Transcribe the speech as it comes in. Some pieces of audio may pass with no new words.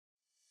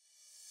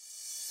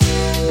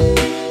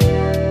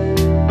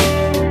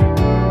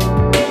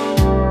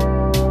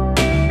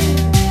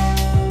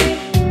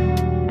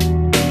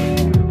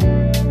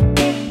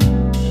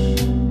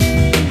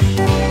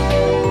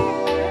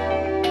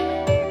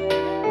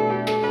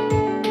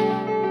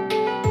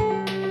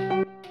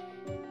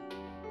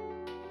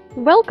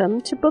Welcome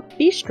to Book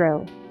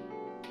Bistro,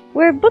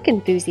 where book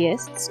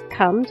enthusiasts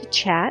come to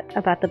chat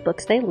about the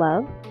books they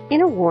love in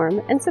a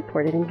warm and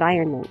supportive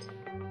environment.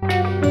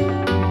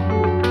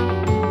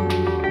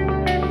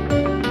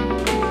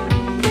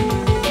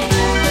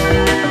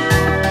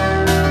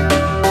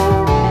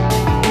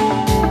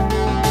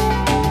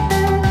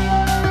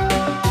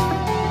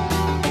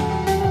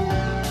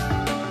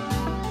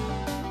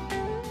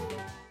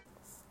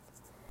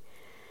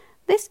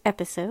 This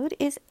episode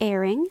is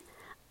airing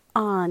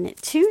on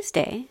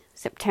Tuesday,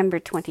 September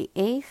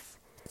 28th,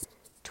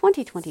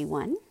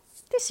 2021.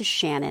 This is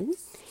Shannon,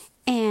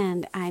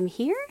 and I'm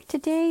here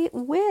today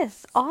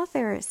with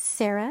author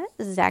Sarah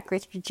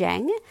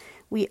Zachrich-Jeng.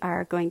 We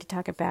are going to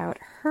talk about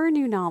her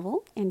new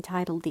novel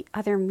entitled The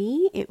Other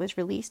Me. It was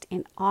released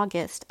in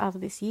August of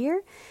this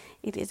year.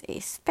 It is a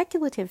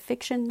speculative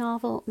fiction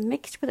novel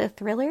mixed with a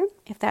thriller.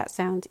 If that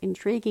sounds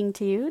intriguing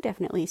to you,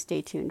 definitely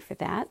stay tuned for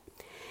that.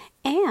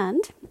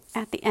 And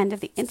at the end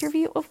of the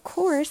interview, of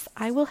course,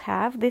 I will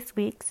have this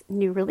week's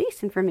new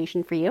release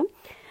information for you.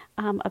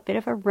 A bit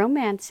of a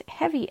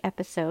romance-heavy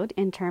episode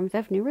in terms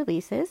of new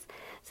releases.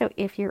 So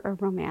if you're a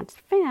romance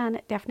fan,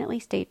 definitely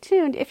stay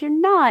tuned. If you're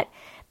not,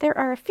 there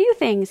are a few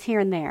things here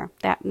and there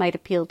that might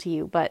appeal to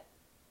you, but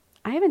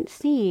I haven't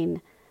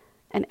seen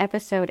an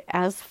episode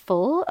as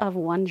full of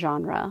one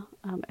genre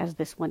as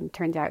this one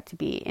turns out to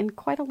be in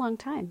quite a long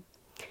time.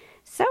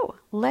 So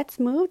let's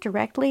move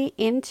directly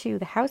into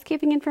the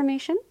housekeeping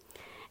information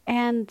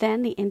and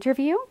then the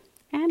interview.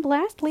 And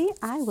lastly,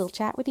 I will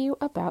chat with you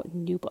about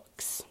new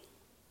books.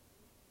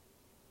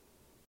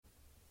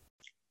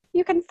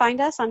 You can find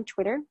us on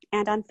Twitter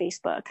and on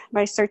Facebook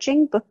by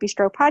searching Book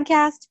Bistro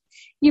Podcast.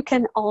 You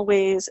can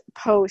always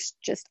post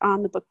just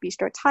on the Book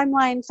Bistro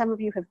timeline. Some of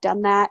you have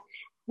done that.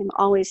 I'm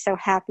always so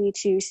happy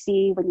to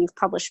see when you've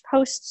published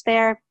posts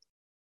there.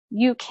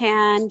 You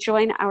can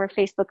join our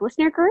Facebook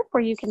listener group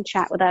where you can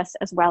chat with us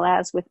as well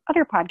as with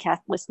other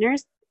podcast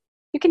listeners.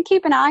 You can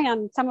keep an eye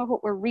on some of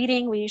what we're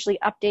reading. We usually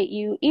update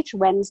you each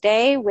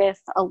Wednesday with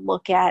a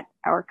look at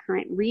our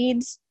current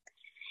reads.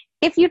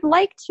 If you'd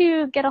like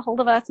to get a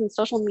hold of us and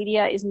social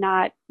media is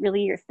not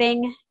really your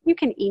thing, you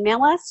can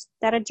email us.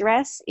 That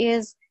address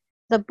is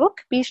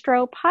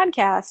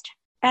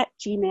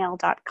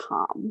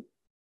thebookbistropodcast@gmail.com.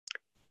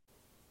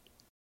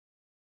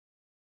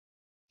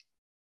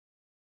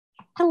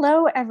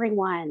 Hello,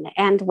 everyone,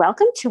 and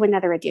welcome to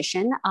another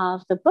edition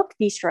of the Book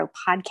Bistro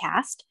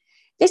Podcast.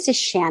 This is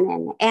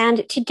Shannon,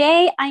 and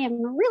today I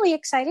am really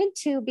excited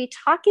to be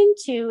talking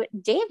to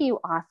debut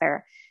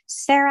author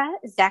Sarah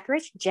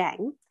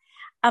Zachrich-Jeng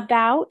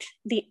about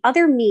The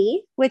Other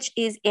Me, which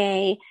is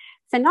a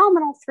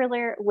phenomenal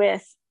thriller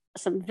with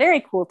some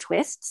very cool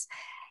twists,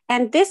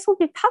 and this will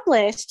be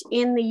published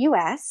in the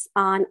US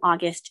on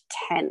August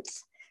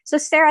 10th. So,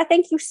 Sarah,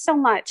 thank you so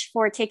much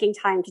for taking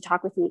time to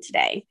talk with me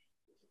today.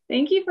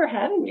 Thank you for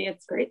having me.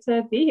 It's great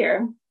to be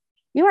here.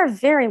 You are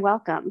very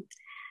welcome.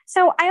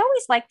 So I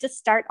always like to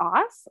start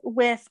off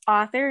with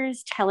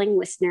authors telling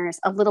listeners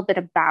a little bit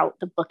about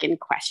the book in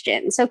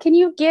question. So can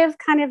you give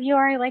kind of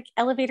your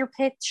elevator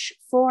pitch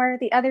for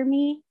The Other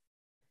Me?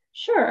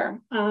 Sure.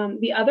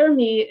 The Other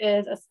Me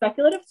is a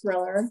speculative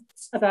thriller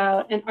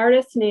about an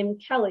artist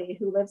named Kelly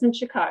who lives in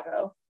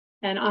Chicago.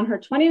 And on her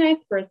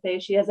 29th birthday,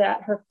 she is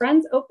at her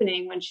friend's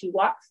opening when she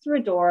walks through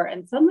a door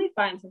and suddenly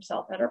finds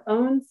herself at her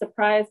own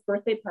surprise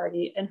birthday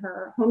party in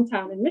her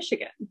hometown in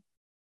Michigan.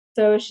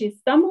 So she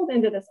stumbled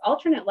into this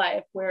alternate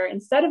life where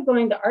instead of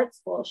going to art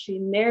school, she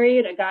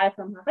married a guy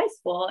from her high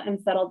school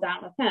and settled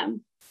down with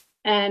him.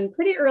 And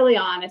pretty early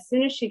on, as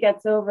soon as she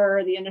gets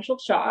over the initial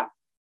shock,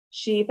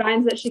 she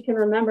finds that she can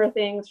remember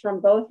things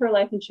from both her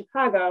life in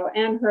Chicago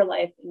and her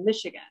life in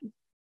Michigan.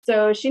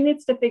 So she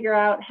needs to figure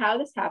out how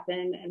this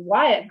happened and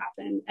why it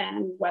happened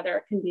and whether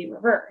it can be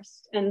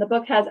reversed. And the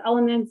book has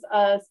elements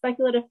of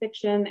speculative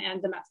fiction and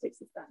domestic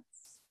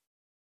suspense.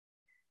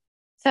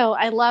 So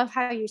I love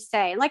how you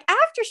say,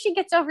 after she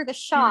gets over the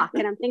shock,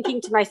 and I'm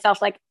thinking to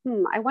myself, I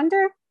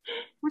wonder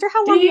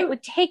how long it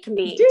would take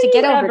me to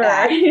get over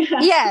that. Yeah.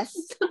 Yes.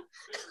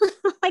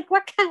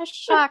 What kind of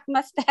shock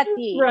must that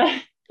be?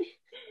 Right.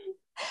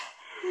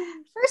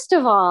 First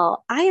of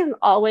all, I am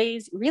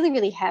always really,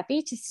 really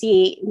happy to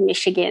see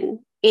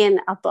Michigan in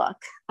a book.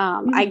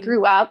 I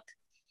grew up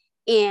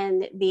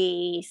in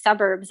the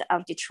suburbs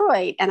of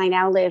Detroit, and I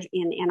now live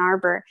in Ann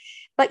Arbor.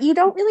 But you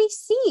don't really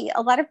see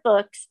a lot of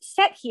books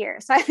set here.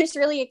 So I was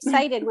really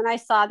excited when I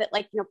saw that,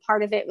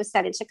 part of it was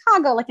set in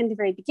Chicago, in the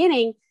very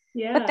beginning,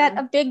 but that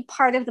a big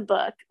part of the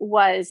book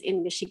was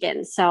in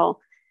Michigan. So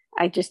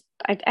I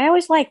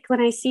always like when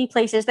I see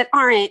places that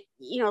aren't,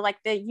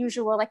 the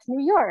usual,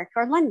 New York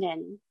or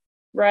London.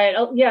 Right.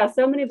 Yeah.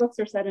 So many books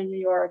are set in New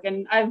York,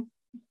 and I've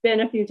been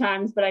a few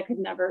times, but I could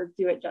never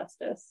do it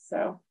justice.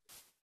 So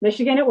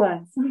Michigan it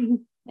was.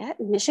 Yeah,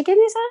 Michigan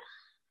is a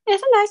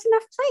nice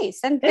enough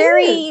place and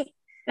very,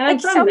 and I'm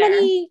from there.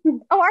 many.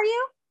 Oh, are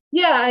you?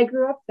 Yeah, I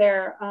grew up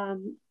there.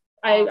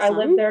 I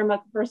lived there the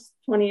first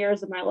 20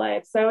 years of my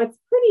life. So it's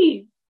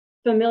pretty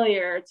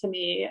familiar to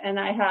me. And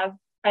I have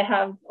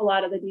a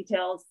lot of the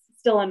details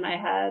still in my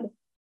head.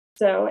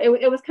 So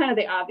it was kind of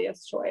the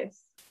obvious choice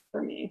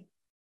for me.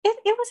 It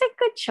was a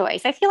good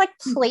choice. I feel like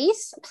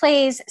place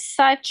plays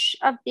such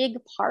a big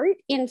part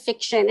in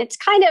fiction. It's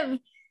kind of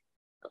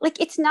like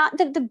it's not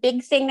the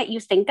big thing that you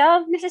think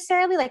of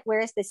necessarily, like where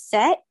is this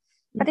set?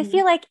 But I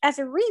feel like as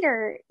a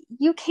reader,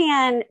 you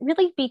can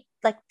really be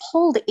like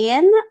pulled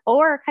in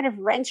or kind of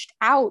wrenched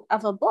out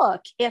of a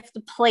book if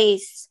the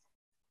place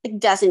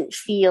doesn't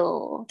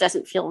feel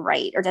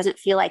right or doesn't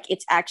feel like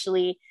it's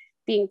actually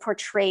being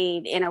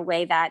portrayed in a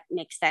way that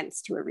makes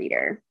sense to a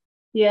reader.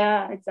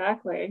 Yeah,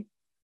 exactly.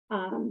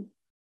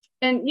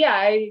 And yeah,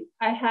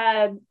 I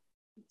had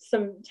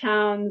some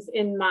towns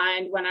in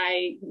mind when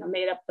I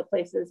made up the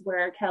places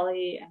where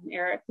Kelly and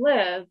Eric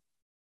live.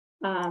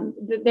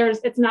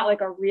 It's not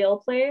like a real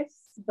place,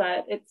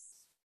 but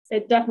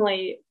it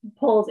definitely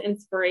pulls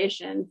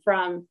inspiration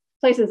from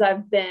places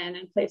I've been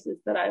and places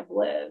that I've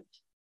lived.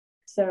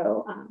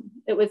 So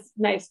it was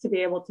nice to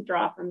be able to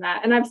draw from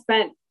that. And I've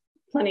spent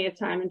plenty of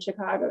time in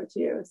Chicago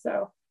too.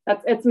 So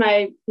it's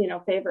my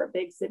favorite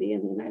big city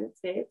in the United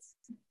States.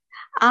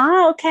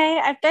 Ah, okay.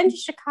 I've been to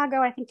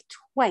Chicago, I think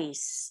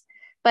twice,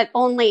 but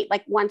only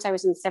like once I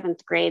was in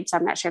seventh grade, so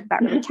I'm not sure if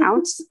that really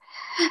counts.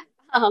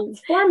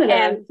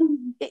 Formative.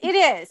 And it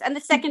is. And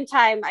the second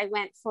time I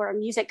went for a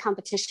music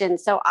competition,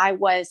 so I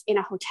was in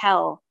a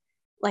hotel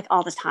like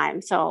all the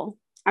time. So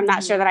I'm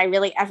not sure that I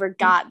really ever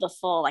got the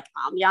full like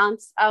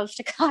ambiance of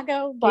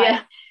Chicago, but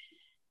yeah.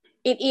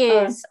 It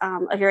is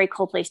a very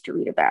cool place to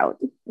read about.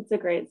 It's a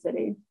great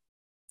city.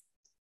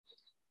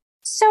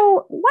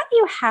 So what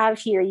you have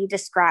here, you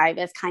describe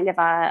as kind of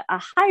a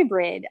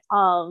hybrid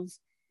of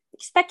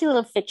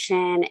speculative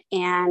fiction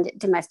and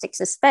domestic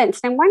suspense.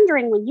 And I'm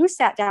wondering, when you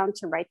sat down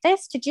to write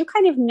this, did you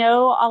kind of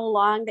know all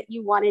along that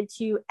you wanted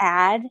to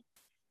add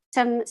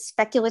some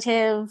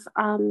speculative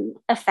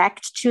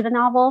effect to the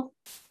novel?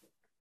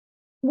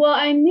 Well,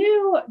 I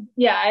knew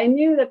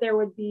that there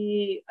would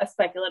be a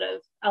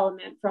speculative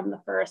element from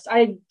the first.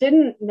 I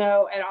didn't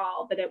know at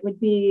all that it would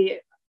be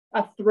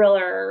a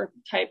thriller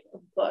type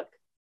of book.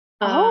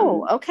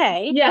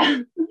 Okay. Yeah.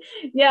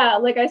 Yeah.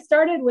 Like I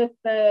started with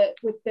the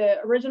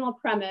original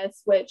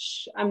premise,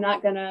 which I'm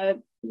not gonna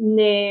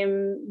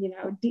name,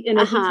 in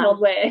a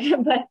detailed way.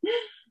 But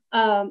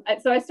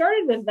so I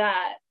started with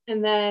that.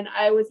 And then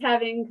I was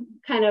having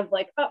kind of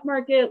like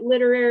upmarket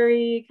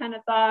literary kind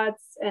of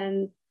thoughts.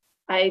 And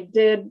I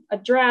did a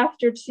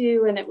draft or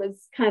two, and it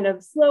was kind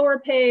of slower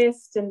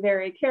paced and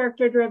very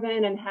character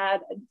driven and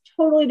had a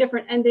totally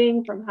different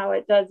ending from how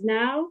it does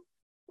now.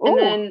 Ooh. And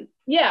then,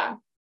 yeah.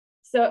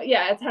 So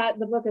yeah,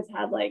 the book has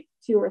had like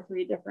 2 or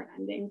 3 different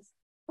endings.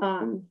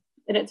 And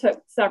it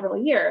took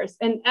several years.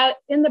 And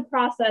in the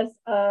process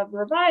of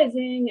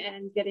revising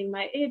and getting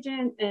my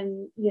agent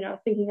and,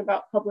 thinking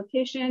about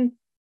publication,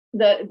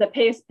 the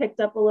pace picked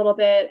up a little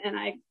bit, and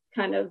I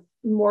kind of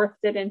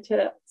morphed it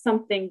into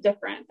something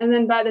different. And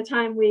then by the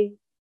time we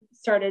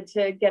started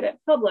to get it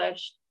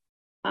published,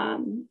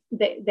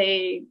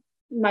 my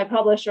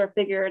publisher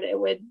figured it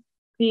would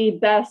be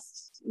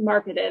best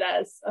marketed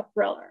as a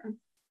thriller.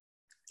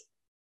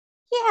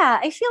 Yeah,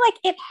 I feel like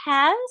it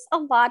has a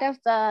lot of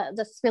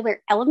the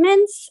thriller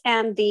elements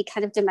and the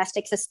kind of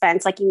domestic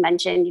suspense, like you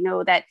mentioned,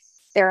 that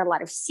there are a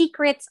lot of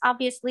secrets.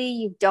 Obviously,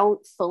 you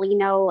don't fully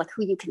know like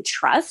who you can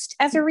trust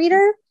as a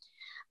reader.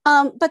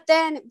 But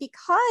then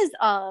because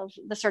of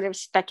the sort of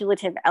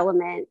speculative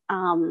element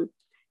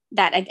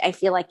that I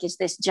feel like is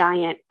this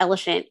giant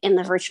elephant in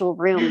the virtual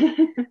room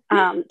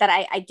that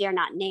I dare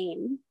not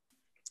name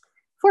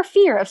for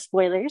fear of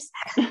spoilers.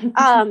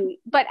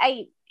 But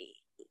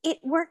it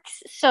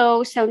works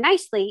so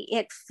nicely.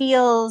 It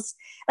feels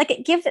like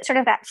it gives it sort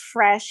of that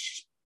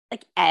fresh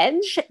like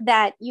edge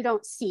that you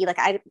don't see. Like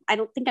I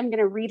don't think I'm going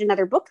to read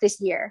another book this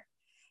year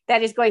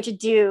that is going to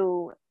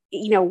do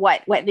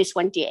what this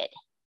one did.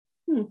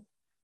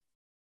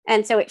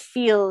 And so it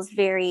feels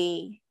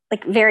very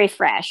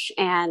fresh,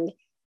 and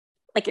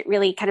like it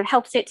really kind of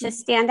helps it to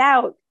stand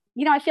out.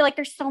 I feel like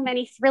there's so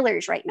many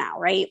thrillers right now,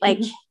 right? Like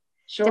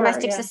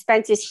domestic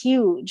suspense is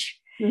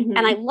huge, and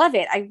I love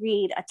it. I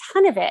read a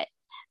ton of it.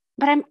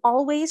 But I'm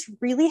always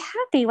really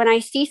happy when I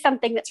see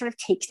something that sort of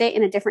takes it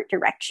in a different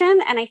direction.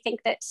 And I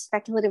think that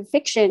speculative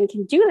fiction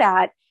can do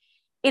that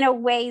in a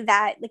way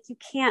that like you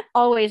can't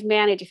always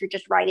manage if you're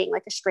just writing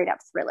like a straight up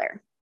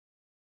thriller.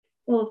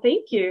 Well,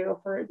 thank you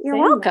for You're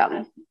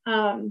welcome.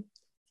 Yeah.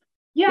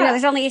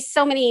 There's only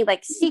so many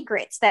like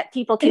secrets that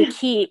people can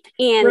keep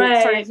in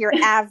sort of your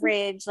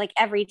average like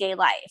everyday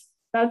life.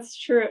 That's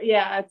true.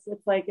 Yeah, it's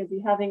like, is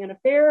he having an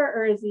affair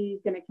or is he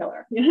going to kill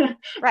her?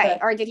 Right.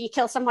 Or did he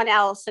kill someone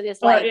else and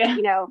is like, trying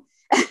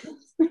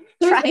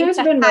who's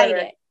to been hide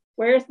murdered? it?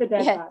 Where's the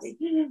dead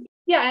body?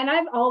 Yeah, and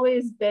I've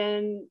always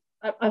been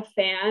a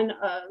fan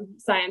of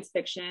science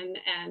fiction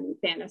and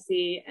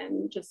fantasy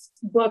and just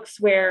books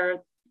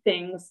where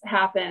things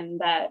happen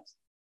that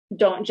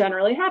don't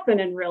generally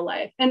happen in real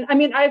life. And I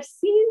mean, I've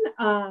seen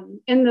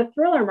in the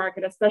thriller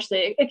market,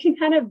 especially, it can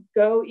kind of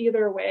go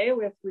either way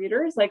with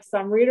readers. Like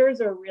some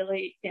readers are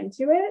really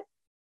into it,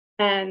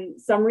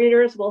 and some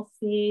readers will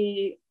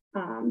see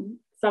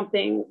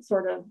something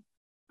sort of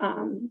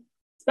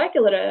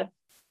speculative,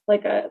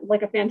 like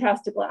a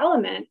fantastical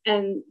element,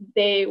 and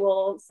they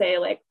will say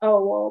like,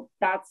 oh well,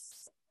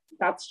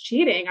 that's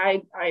cheating.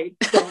 I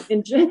don't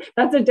enjoy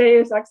that's a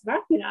deus ex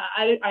machina.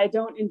 I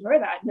don't enjoy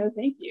that. No,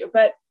 thank you.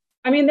 But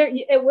I mean,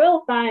 it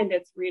will find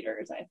its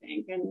readers, I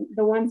think, and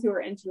the ones who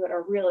are into it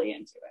are really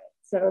into it.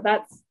 So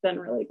that's been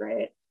really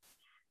great.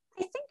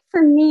 I think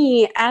for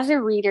me, as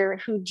a reader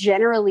who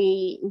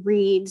generally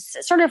reads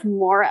sort of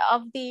more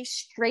of the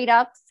straight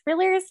up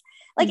thrillers,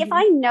 like if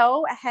I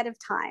know ahead of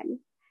time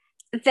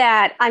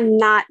that I'm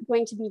not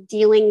going to be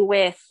dealing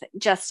with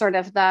just sort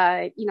of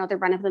the, you know, the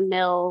run of the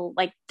mill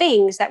like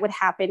things that would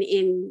happen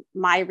in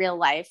my real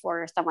life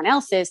or someone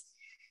else's,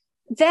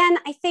 then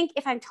I think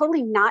if I'm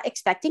totally not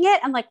expecting it,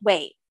 I'm like,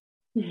 wait,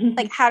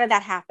 like, how did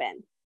that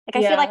happen? Like,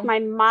 I feel like my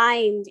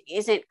mind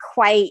isn't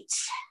quite,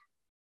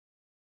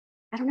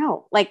 I don't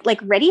know, like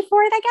ready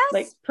for it, I guess.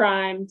 Like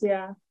primed,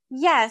 yeah.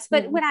 Yes,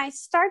 but when I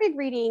started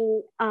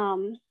reading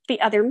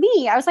The Other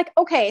Me, I was like,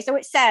 okay, so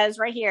it says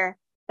right here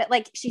that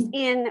like she's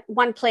in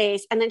one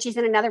place and then she's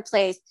in another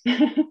place.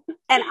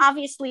 And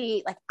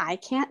obviously, like I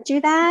can't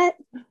do that.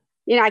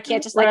 You know, I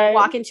can't just like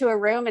walk into a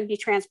room and be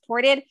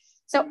transported.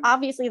 So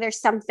obviously there's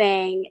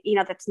something, you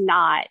know, that's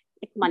not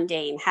like,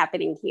 mundane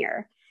happening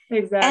here.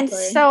 Exactly. And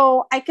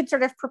so I could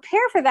sort of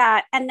prepare for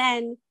that and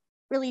then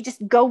really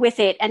just go with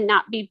it and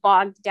not be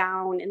bogged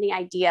down in the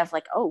idea of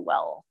like, oh,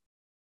 well,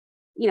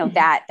 you know,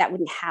 that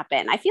wouldn't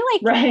happen. I feel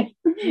like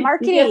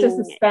marketing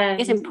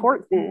is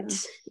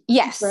important.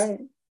 Yes.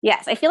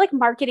 Yes. I feel like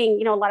marketing,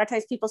 you know, a lot of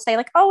times people say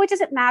like, oh, it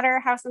doesn't matter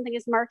how something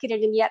is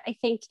marketed. And yet I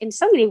think in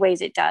so many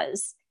ways it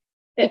does.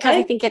 Because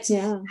I think it's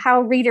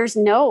how readers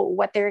know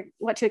what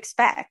to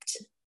expect.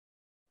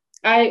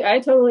 I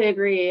totally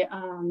agree.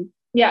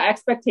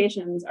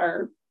 Expectations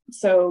are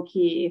so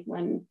key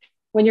when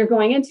you're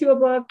going into a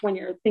book, when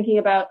you're thinking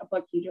about a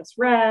book you just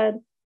read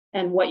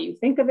and what you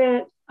think of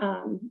it.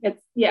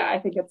 I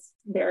think it's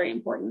very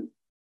important.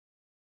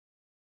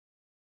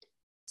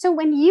 So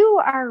when you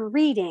are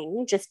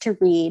reading, just to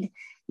read,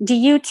 do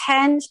you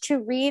tend to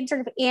read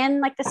sort of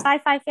in like the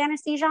sci-fi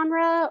fantasy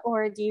genre,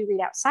 or do you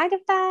read outside of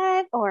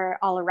that, or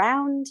all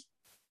around?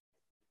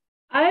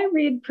 I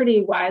read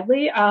pretty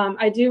widely.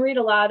 I do read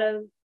a lot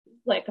of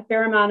like a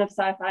fair amount of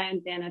sci-fi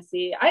and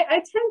fantasy. I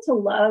tend to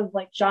love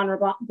like genre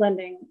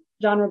blending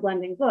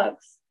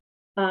books.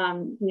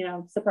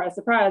 Surprise,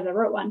 surprise, I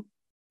wrote one.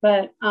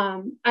 But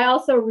I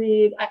also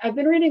read, I've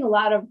been reading a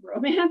lot of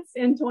romance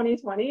in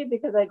 2020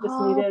 because I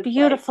just needed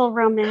beautiful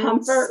romance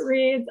comfort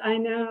reads. I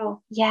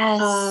know.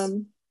 Yes.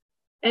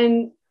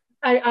 And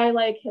I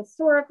like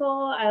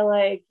historical, I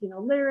like,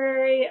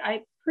 literary.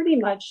 I pretty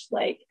much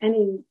like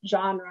any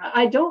genre.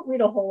 I don't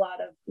read a whole lot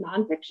of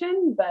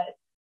nonfiction, but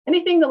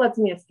anything that lets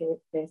me escape,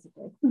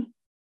 basically.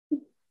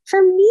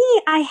 For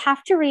me, I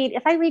have to read,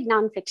 if I read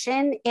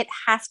nonfiction, it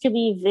has to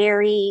be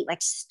very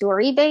like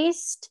story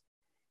based.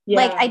 Yeah.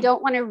 Like I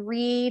don't want to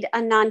read a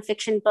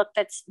nonfiction book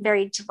that's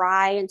very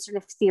dry and sort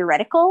of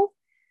theoretical.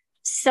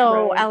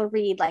 So I'll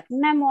read like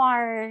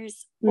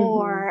memoirs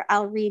or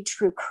I'll read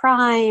true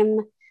crime.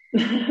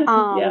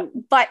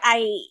 But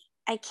I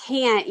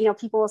can't,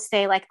 people will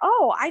say like,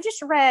 oh, I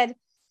just read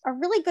a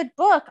really good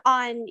book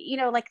on,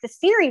 like the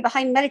theory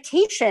behind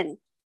meditation.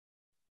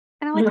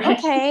 And I'm like,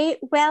 okay,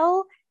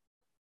 well,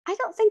 I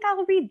don't think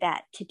I'll read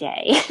that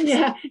today.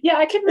 Yeah.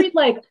 I could read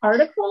like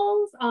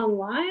articles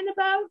online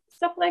about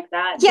stuff like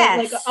that. Yes.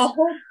 But, like a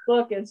whole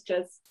book is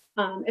just,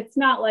 it's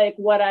not like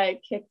what I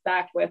kick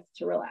back with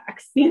to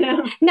relax,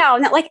 No,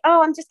 not like,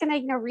 oh, I'm just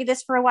going to, read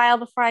this for a while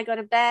before I go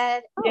to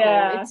bed. Oh,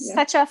 it's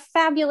such a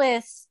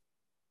fabulous,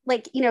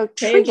 like,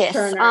 treatise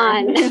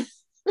on,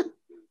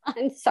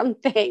 on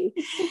something.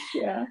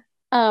 Yeah.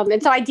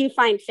 And so I do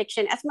find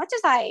fiction, as much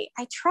as I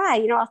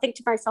try, I'll think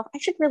to myself, I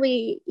should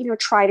really,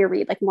 try to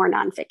read like more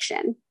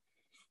nonfiction.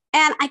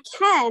 And I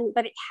can,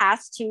 but it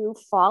has to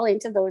fall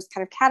into those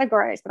kind of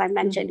categories that I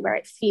mentioned where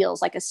it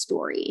feels like a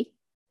story.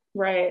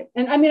 Right.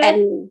 And I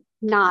mean,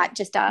 not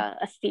just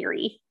a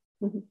theory.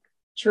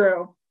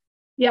 True.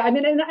 Yeah. I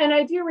mean, and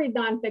I do read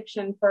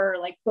nonfiction for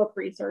like book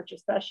research,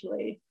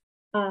 especially.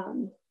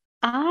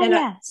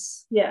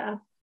 Yes.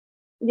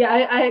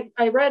 I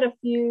read a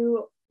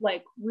few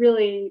like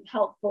really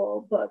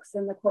helpful books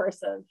in the course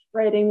of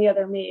writing The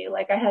Other Me.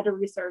 Like I had to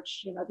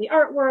research, the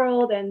art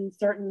world and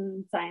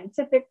certain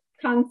scientific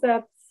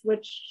concepts,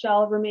 which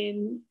shall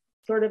remain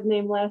sort of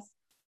nameless,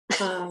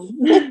 because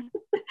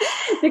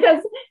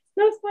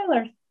no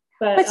spoilers.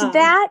 But was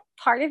that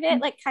part of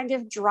it like kind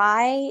of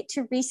dry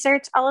to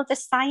research all of the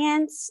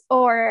science,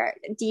 or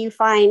do you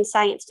find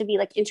science to be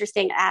like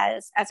interesting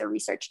as a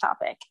research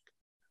topic?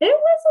 It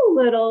was a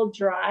little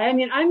dry. I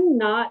mean, I'm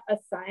not a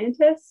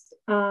scientist.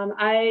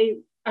 I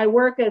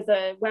work as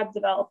a web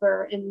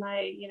developer in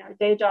my,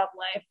 day job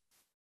life,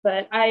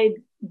 but I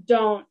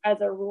don't,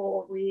 as a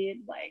rule,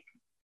 read like,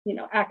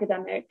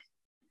 academic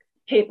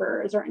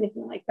papers or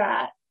anything like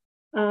that.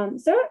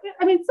 So,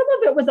 I mean, some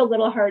of it was a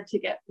little hard to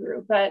get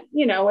through, but,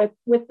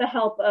 with the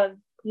help of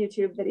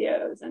YouTube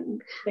videos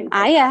and things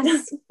like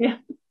yes. that. Yeah.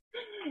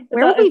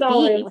 Where would we It's be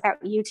always,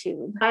 without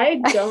YouTube? I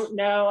don't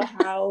know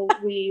how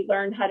we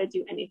learned how to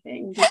do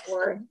anything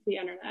before the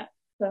internet.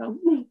 So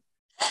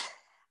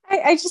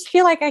I just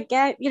feel like I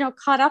get,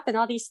 caught up in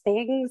all these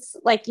things.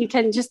 Like you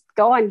can just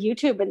go on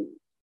YouTube and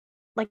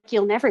like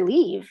you'll never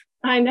leave.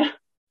 I know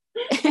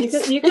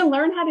It's, you can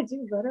learn how to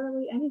do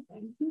literally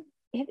anything.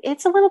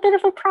 it's a little bit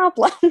of a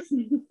problem.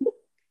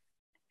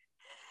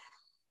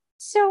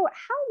 So,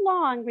 how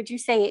long would you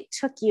say it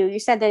took you? You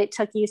said that it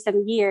took you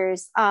some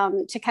years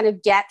to kind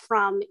of get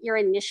from your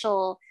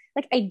initial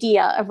like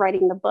idea of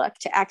writing the book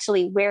to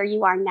actually where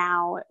you are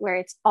now, where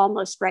it's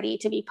almost ready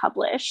to be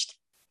published.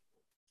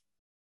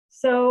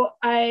 So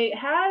I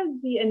had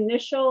the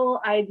initial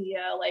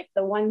idea, like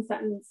the one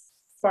sentence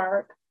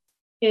spark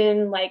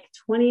in like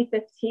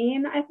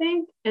 2015, I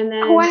think. And Oh,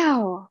 then,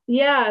 wow.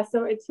 yeah,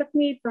 so it took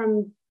me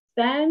from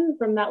then,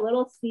 from that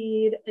little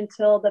seed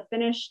until the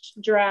finished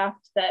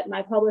draft that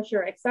my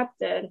publisher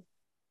accepted.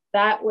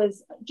 That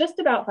was just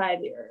about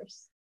 5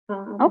 years.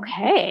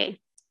 Okay.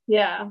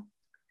 Yeah.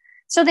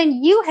 So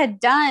then you had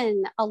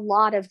done a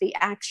lot of the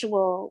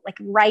actual like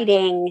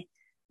writing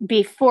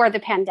before the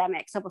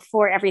pandemic. So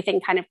before everything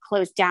kind of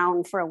closed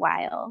down for a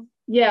while.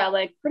 Yeah,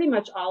 like pretty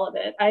much all of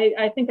it.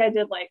 I think I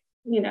did like,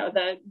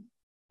 the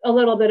a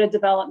little bit of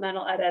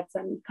developmental edits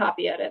and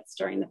copy edits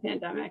during the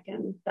pandemic.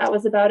 And that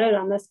was about it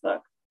on this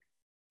book.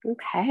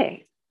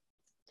 Okay.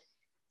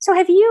 So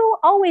have you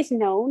always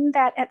known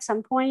that at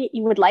some point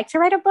you would like to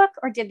write a book,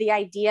 or did the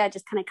idea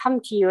just kind of come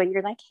to you and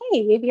you're like,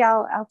 hey, maybe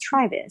I'll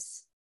try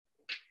this?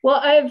 Well,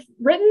 I've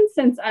written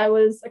since I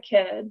was a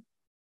kid.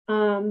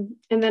 And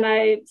then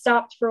I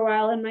stopped for a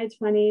while in my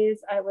 20s.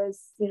 I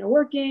was,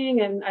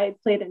 working, and I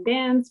played in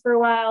bands for a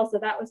while. So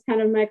that was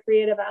kind of my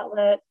creative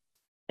outlet.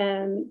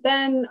 And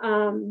then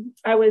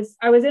I was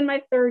in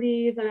my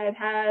 30s, and I'd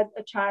had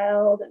a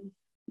child, and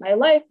my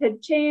life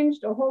had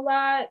changed a whole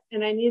lot,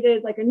 and I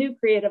needed like a new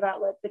creative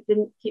outlet that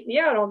didn't keep me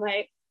out all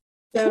night.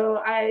 So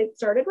I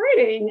started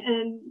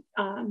writing,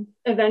 and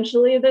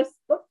eventually this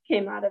book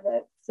came out of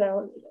it.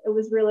 So it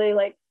was really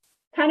like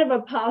kind of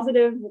a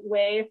positive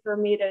way for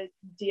me to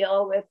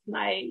deal with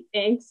my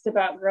angst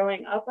about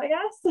growing up, I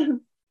guess.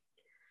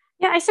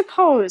 Yeah, I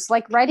suppose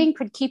like writing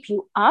could keep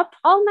you up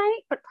all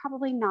night, but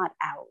probably not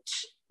out.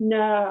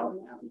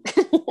 No.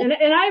 And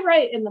I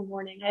write in the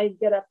morning. I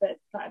get up at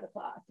 5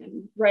 o'clock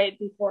and write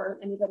before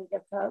anybody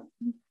gets up.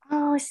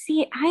 Oh,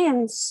 see, I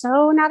am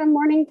so not a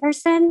morning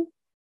person.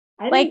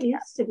 I didn't Like,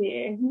 used to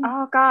be.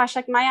 oh gosh,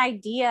 like my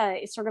idea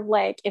is sort of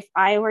like if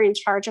I were in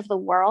charge of the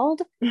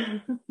world,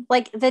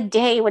 like the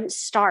day wouldn't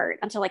start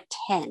until like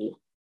 10. Like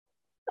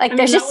I mean,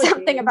 there's that just would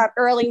something be. about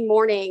early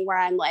morning where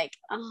I'm like,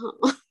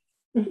 oh,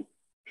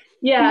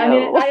 Yeah, I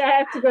mean, no. I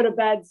have to go to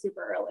bed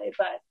super early,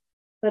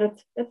 but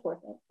it's worth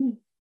it.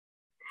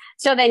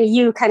 So then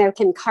you kind of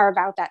can carve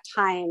out that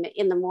time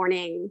in the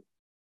morning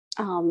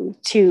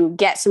to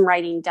get some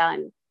writing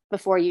done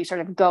before you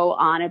sort of go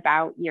on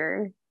about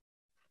your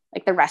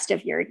like the rest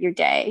of your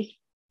day.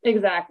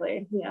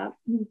 Exactly. Yeah.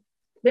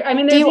 I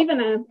mean, Do there's you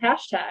even a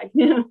hashtag.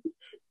 Yeah.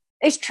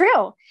 It's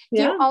true.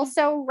 Do you Yeah.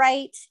 also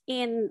write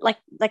in like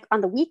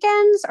on the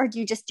weekends, or do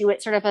you just do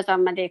it sort of as a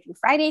Monday through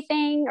Friday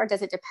thing, or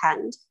does it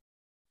depend?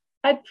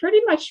 I pretty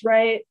much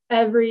write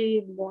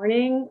every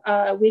morning,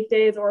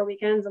 weekdays or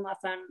weekends, unless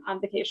I'm on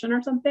vacation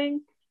or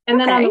something. And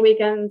then on the Okay.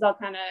 weekends, I'll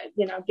kind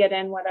of, get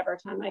in whatever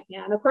time I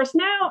can. Of course,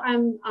 now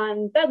I'm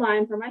on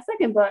deadline for my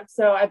second book.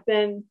 So I've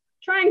been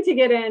trying to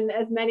get in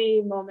as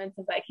many moments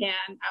as I can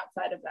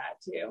outside of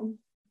that, too.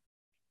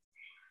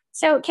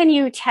 So can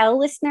you tell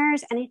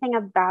listeners anything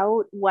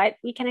about what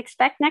we can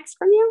expect next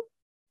from you?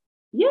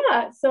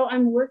 Yeah, so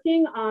I'm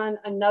working on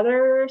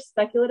another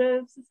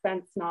speculative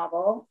suspense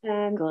novel,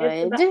 and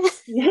it's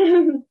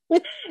Good.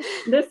 about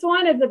this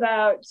one is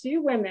about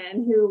two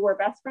women who were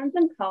best friends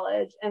in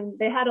college, and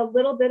they had a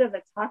little bit of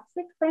a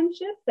toxic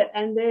friendship that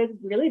ended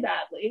really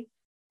badly.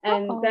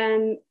 And Uh-oh.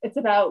 then it's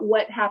about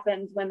what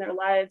happens when their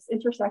lives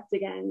intersect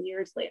again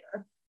years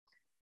later.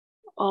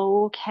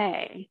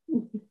 Okay.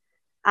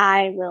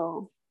 I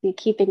will be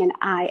keeping an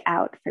eye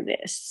out for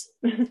this.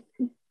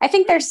 I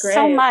think there's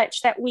so Great.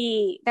 much that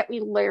we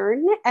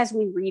learn as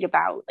we read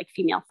about like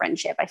female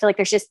friendship. I feel like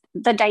there's just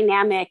the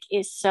dynamic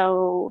is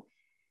so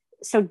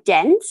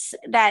dense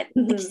that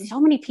like Mhm. so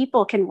many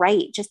people can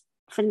write just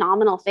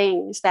phenomenal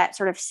things that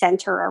sort of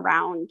center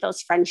around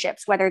those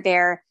friendships, whether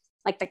they're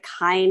like the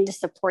kind,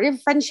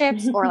 supportive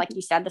friendships or like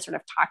you said, the sort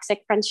of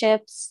toxic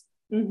friendships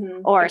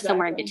or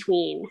somewhere in Exactly.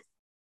 between.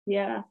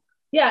 Yeah.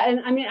 Yeah. And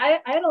I mean, I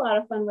had a lot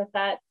of fun with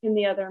that in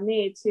The Other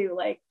Me too.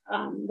 Like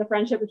the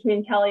friendship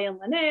between Kelly and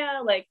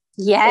Linnea, like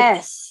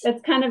Yes.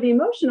 it's kind of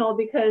emotional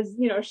because,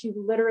 she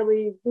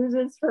literally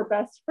loses her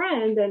best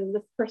friend and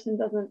this person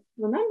doesn't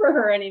remember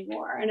her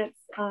anymore. And it's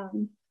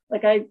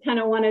like I kind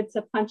of wanted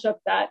to punch up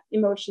that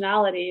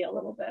emotionality a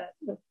little bit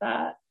with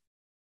that.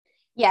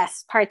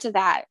 Yes, parts of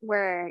that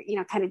were,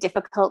 kind of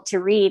difficult to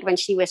read when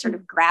she was sort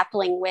of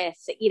grappling with,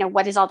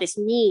 what does all this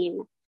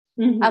mean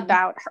Mm-hmm.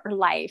 about her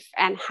life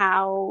and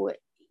how,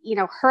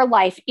 her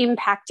life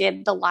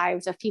impacted the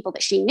lives of people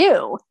that she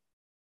knew.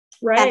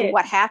 Right. and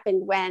what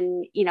happened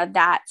when,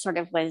 that sort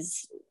of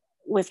was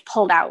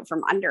pulled out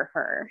from under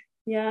her.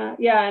 Yeah.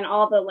 Yeah. And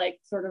all the like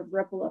sort of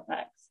ripple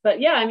effects. But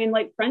yeah, I mean,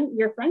 like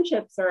your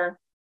friendships are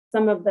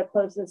some of the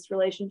closest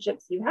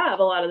relationships you have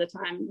a lot of the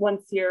time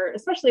once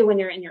especially when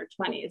you're in your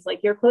 20s,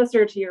 like you're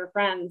closer to your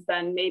friends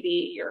than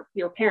maybe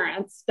your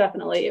parents,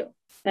 definitely.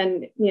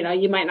 And,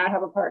 you might not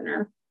have a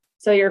partner.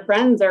 So your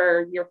friends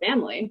are your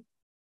family.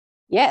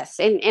 Yes.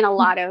 In a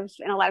lot of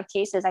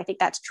cases, I think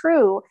that's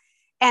true.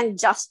 And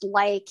just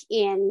like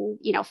in,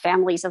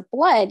 families of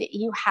blood,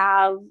 you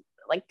have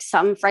like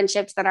some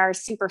friendships that are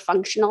super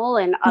functional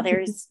and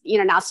others,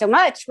 not so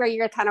much, where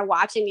you're kind of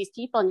watching these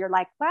people and you're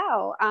like,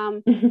 wow,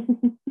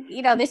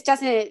 this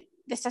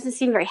doesn't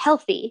seem very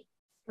healthy.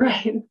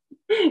 Right.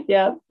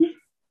 Yeah.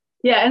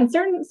 Yeah. And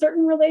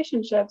certain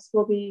relationships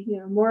will be,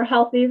 more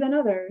healthy than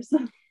others.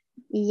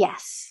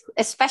 Yes,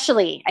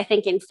 especially I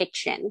think in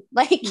fiction.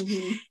 Like,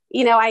 Mm-hmm.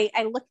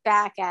 I look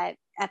back at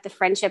the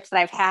friendships that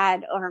I've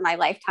had over my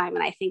lifetime,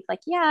 and I think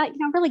like, yeah,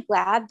 I'm really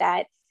glad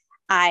that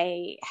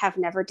I have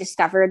never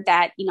discovered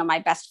that, my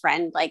best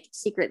friend like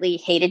secretly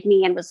hated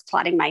me and was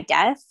plotting my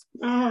death.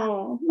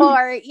 Oh.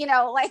 Or,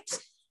 like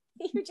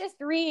you just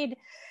read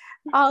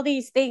all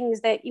these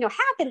things that,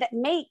 happen that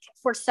make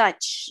for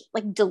such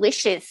like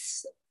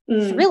delicious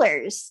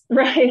thrillers.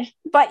 Right.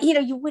 But,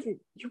 you wouldn't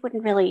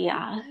really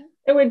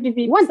it would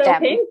be want so them.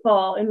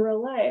 painful in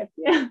real life.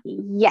 Yeah.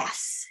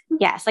 Yes.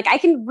 Like I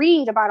can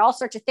read about all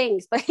sorts of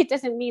things, but it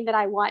doesn't mean that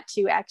I want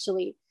to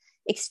actually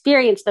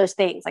experience those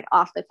things like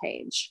off the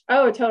page.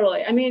 Oh,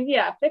 totally. I mean,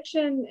 yeah,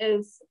 fiction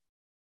is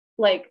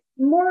like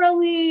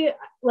morally,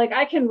 like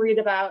I can read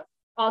about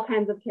all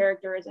kinds of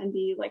characters and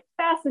be like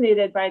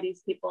fascinated by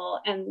these people,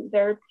 and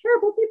they're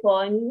terrible people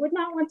and you would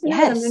not want to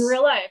know them in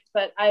real life,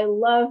 but I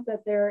love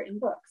that they're in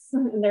books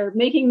and they're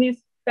making these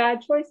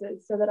bad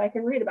choices so that I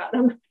can read about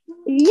them.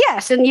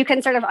 Yes, and you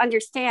can sort of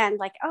understand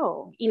like,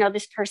 oh,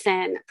 this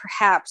person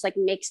perhaps like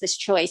makes this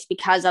choice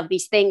because of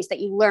these things that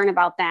you learn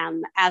about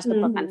them as the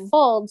book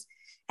unfolds.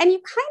 And you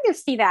kind of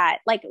see that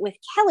like with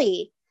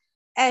Kelly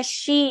as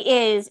she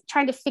is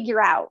trying to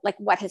figure out like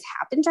what has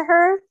happened to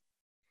her.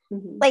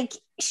 Like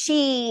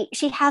she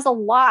has a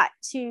lot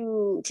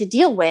to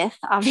deal with,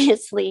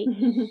 obviously.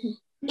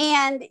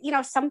 And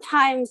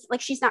sometimes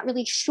like she's not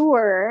really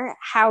sure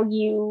how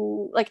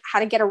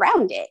to get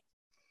around it.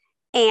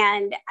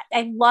 And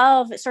I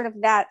love sort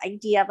of that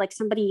idea of like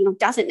somebody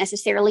doesn't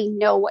necessarily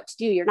know what to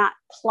do. You're not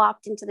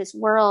plopped into this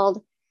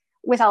world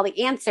with all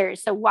the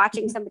answers. So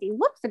watching somebody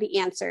look for the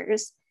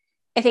answers,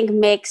 I think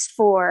makes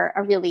for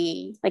a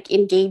really like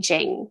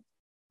engaging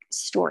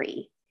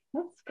story.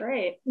 That's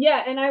great.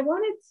 Yeah. And I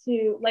wanted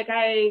to, like,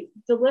 I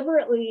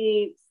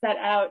deliberately set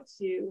out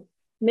to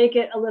make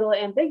it a little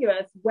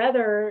ambiguous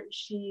whether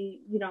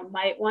she,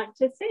 might want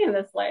to stay in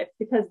this life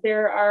because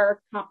there are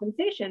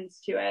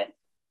compensations to it.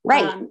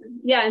 Right.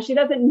 Yeah. And she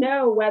doesn't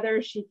know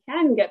whether she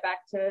can get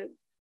back to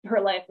her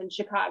life in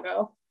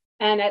Chicago.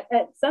 And at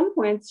some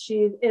points,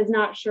 she is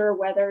not sure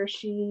whether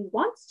she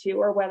wants to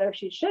or whether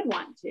she should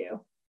want to.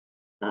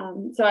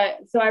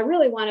 So I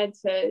really wanted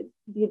to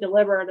be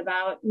deliberate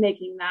about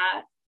making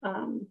that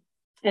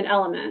an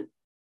element.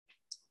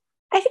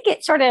 I think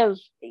it sort of,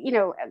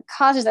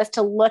 causes us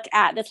to look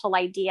at this whole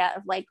idea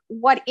of like,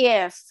 what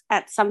if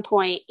at some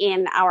point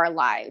in our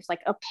lives,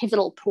 like a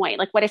pivotal point,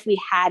 like what if we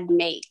had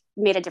made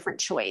a different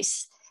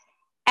choice?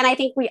 And I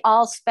think we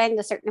all spend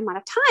a certain amount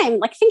of time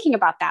like thinking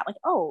about that, like,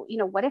 oh,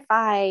 what if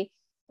I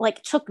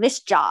like took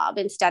this job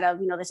instead of,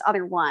 this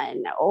other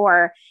one,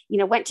 or,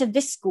 went to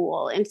this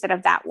school instead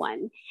of that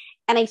one.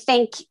 And I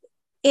think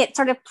it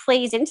sort of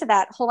plays into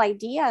that whole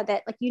idea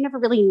that like you never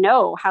really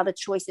know how the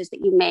choices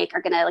that you make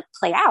are going to like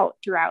play out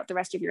throughout the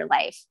rest of your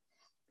life.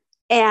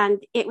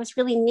 And it was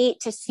really neat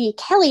to see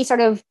Kelly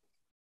sort of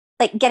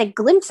like get a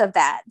glimpse of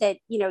that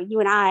you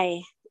and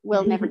I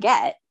will never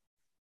get,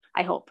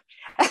 I hope.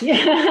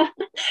 Yeah.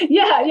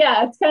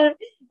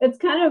 It's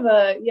kind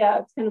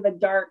of a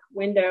dark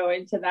window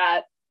into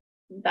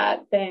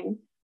that thing.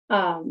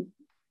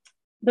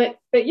 But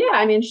yeah,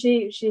 I mean,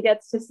 she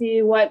gets to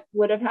see what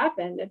would have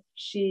happened if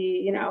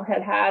she,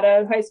 had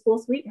a high school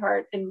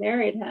sweetheart and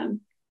married him.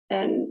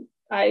 And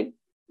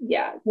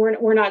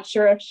we're not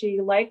sure if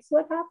she likes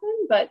what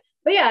happened, but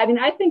yeah, I mean,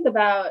 I think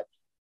about,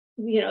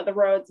 the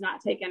roads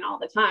not taken all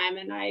the time.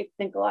 And I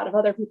think a lot of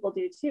other people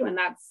do too. And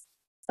that's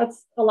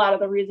a lot of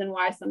the reason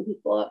why some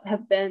people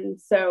have been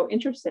so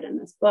interested in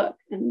this book.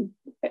 And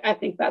I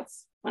think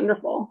that's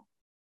wonderful.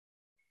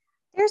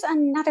 There's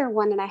another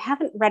one, and I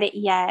haven't read it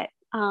yet.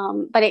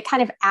 But it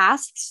kind of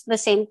asks the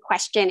same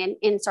question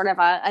in sort of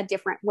a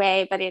different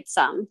way, but it's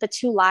The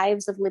Two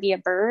Lives of Lydia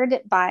Bird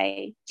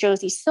by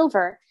Josie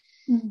Silver.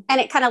 And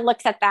it kind of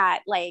looks at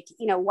that, like,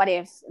 what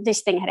if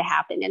this thing had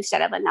happened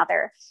instead of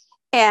another?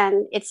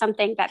 And it's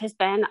something that has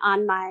been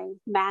on my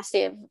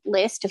massive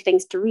list of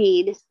things to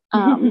read,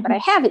 but I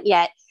haven't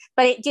yet.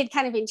 But it did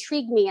kind of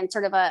intrigue me in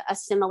sort of a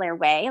similar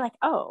way, like,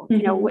 oh,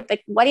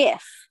 what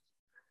if?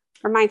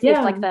 Reminds me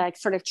of like the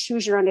sort of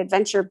choose your own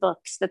adventure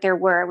books that there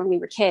were when we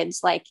were kids.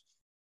 Like,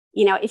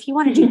 if you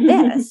want to do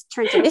this,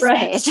 turn to this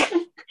page.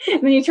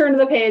 And then you turn to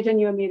the page and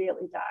you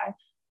immediately die.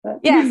 But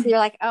Yes, you're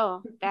like,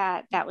 oh,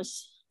 that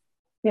was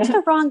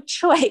the wrong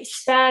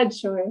choice. Bad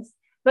choice.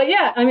 But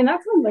yeah, I mean,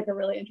 that sounds like a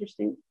really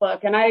interesting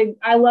book. And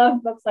I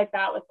love books like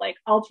that with like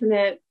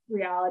alternate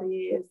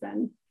realities,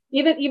 and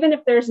even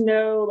if there's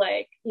no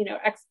like,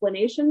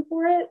 explanation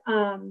for it.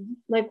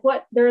 Like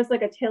there's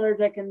like a Taylor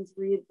Dickens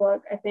Reid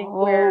book, I think,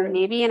 where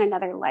maybe in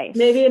another life.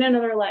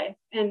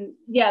 And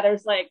yeah,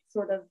 there's like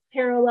sort of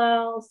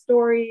parallel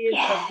stories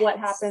of what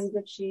happens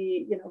if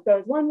she,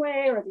 goes one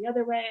way or the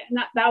other way. And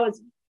that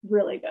was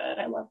really good.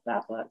 I loved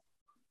that book.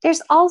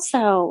 There's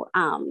also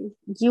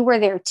You Were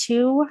There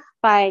Too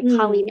by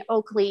Colleen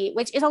Oakley,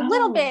 which is a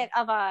little bit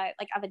of a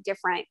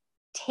different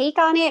take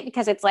on it,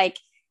 because it's like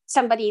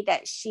somebody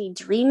that she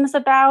dreams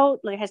about,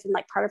 like has been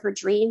like part of her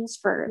dreams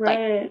for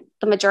like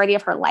the majority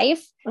of her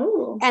life.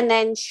 Oh. And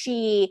then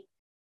she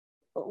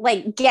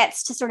like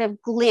gets to sort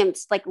of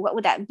glimpse like what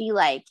would that be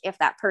like if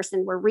that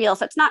person were real.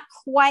 So it's not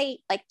quite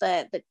like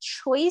the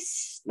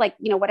choice, like,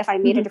 what if I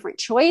made a different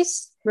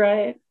choice?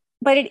 Right.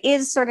 But it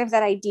is sort of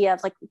that idea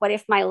of like, what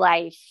if my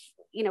life,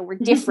 were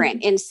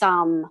different in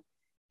some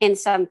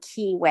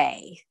key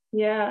way?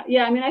 Yeah.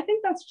 Yeah. I mean, I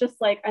think that's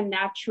just like a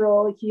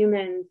natural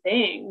human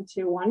thing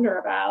to wonder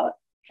about.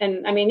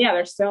 And I mean, yeah,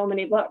 there's so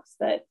many books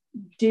that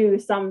do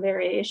some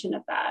variation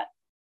of that.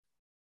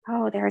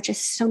 Oh, there are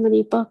just so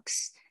many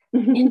books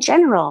in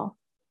general.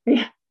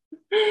 Yeah.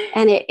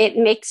 And it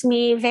makes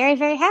me very,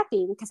 very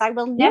happy, because I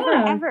will never,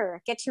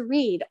 ever get to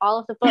read all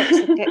of the books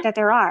that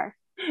there are.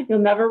 You'll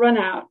never run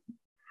out.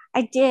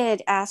 I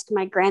did ask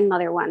my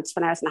grandmother once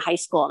when I was in high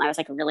school, and I was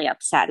like really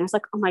upset. And I was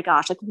like, oh my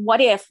gosh, like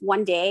what if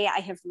one day I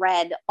have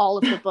read all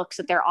of the books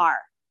that there are?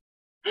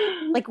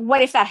 Like,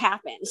 what if that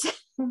happens?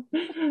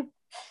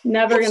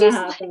 Never gonna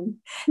happen.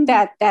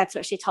 That's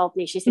what she told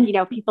me. She said,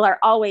 people are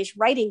always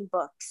writing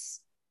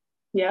books.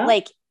 Yeah.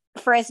 Like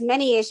for as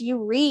many as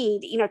you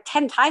read,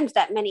 10 times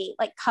that many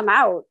like come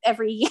out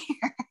every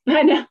year.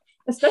 I know.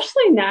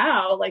 Especially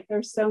now, like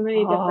there's so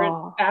many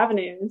different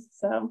avenues.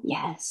 So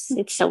yes,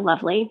 it's so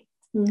lovely.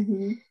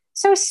 Mm-hmm.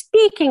 So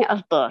speaking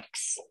of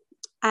books,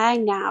 I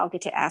now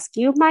get to ask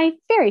you my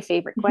very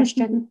favorite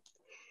question.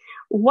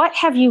 What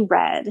have you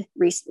read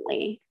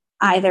recently?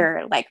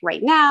 Either like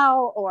right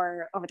now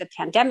or over the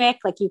pandemic?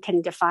 Like you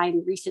can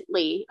define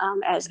recently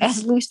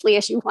as loosely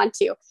as you want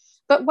to.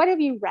 But what have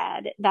you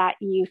read that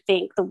you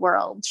think the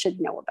world should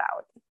know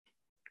about?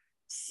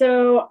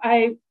 So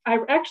I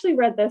actually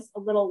read this a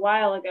little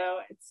while ago.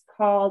 It's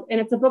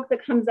a book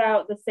that comes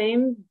out the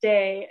same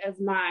day as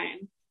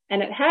mine.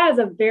 And it has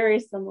a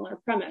very similar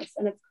premise,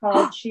 and it's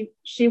called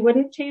She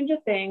Wouldn't Change a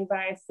Thing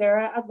by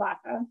Sarah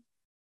Adlaka.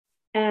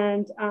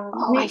 And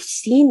I've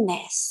seen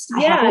this.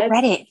 I haven't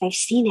read it. I've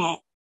seen it.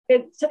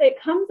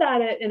 It comes at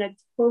it in a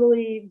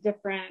totally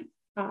different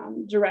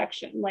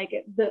direction. Like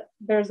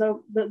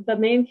the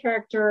main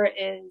character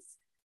is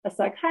a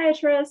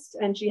psychiatrist,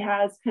 and she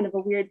has kind of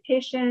a weird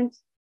patient,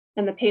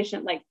 and the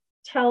patient like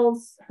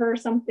tells her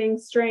something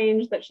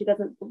strange that she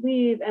doesn't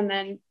believe, and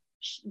then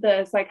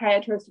the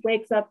psychiatrist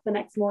wakes up the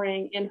next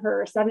morning in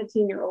her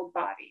 17-year-old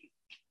body.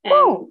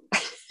 And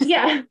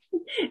yeah.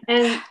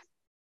 And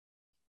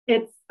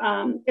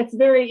it's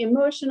very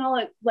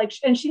emotional.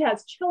 And she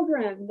has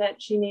children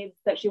that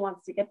she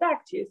wants to get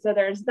back to. So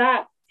there's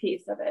that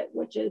piece of it,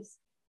 which is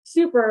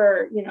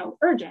super,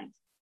 urgent.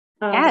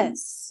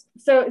 Yes.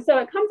 So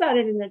it comes at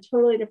it in a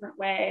totally different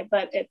way,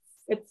 but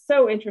it's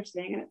so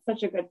interesting, and it's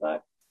such a good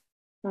book.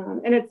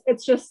 And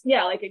it's just,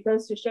 like it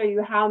goes to show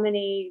you how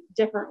many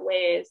different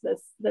ways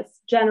this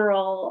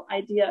general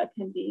idea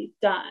can be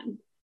done.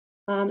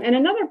 And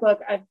another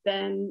book I've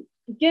been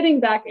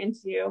getting back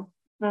into,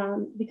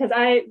 because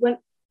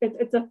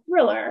it's a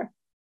thriller,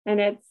 and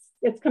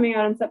it's coming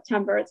out in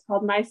September. It's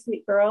called My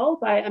Sweet Girl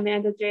by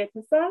Amanda J.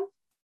 Atissa.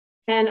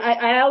 And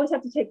I always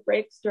have to take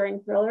breaks during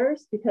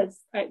thrillers because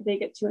they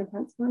get too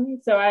intense for me.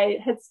 So I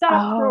had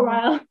stopped for a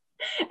while,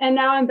 and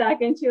now I'm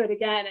back into it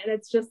again. And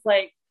it's just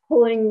like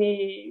pulling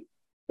me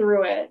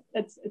through it.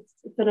 It's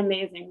an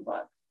amazing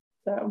book.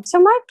 So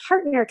my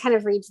partner kind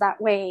of reads that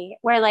way,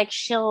 where like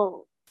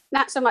she'll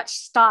not so much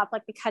stop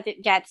like because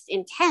it gets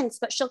intense,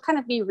 but she'll kind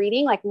of be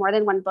reading like more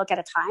than one book at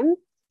a time.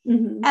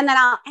 Mm-hmm. And then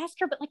I'll ask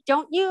her, but like,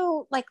 don't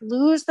you like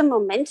lose the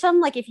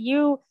momentum? Like if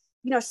you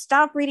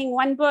stop reading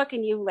one book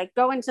and you like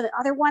go into the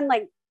other one,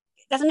 like,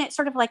 doesn't it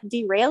sort of like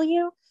derail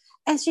you?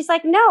 And she's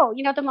like, no,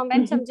 the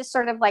momentum just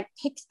sort of like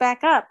picks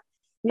back up.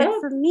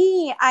 But for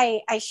me,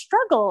 I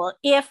struggle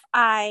if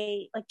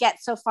I like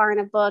get so far in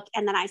a book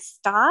and then I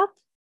stop,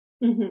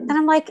 and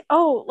I'm like,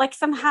 oh, like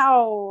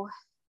somehow,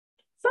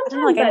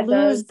 sometimes I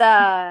lose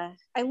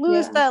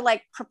the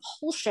like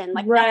propulsion,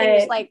 like nothing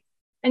is like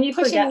and you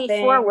pushing me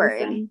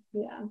forward.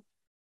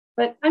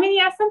 But I mean,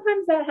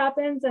 sometimes that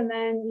happens, and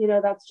then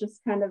that's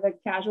just kind of a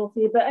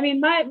casualty. But I mean,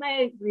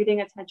 my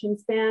reading attention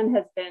span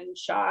has been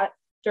shot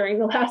during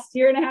the last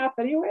year and a half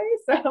anyway.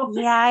 So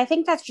yeah, I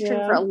think that's true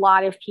for a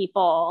lot of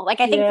people. Like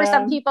I think for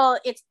some people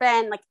it's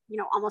been like,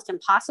 almost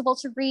impossible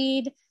to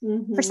read.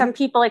 Mm-hmm. For some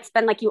people it's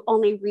been like you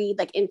only read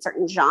like in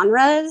certain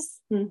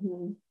genres.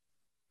 Mm-hmm.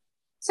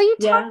 So you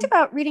Yeah. talked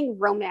about reading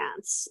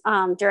romance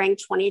during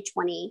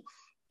 2020.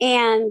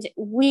 And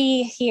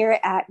we here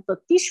at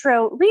Book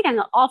Bistro read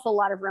an awful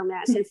lot of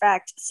romance. In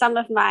fact, some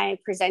of my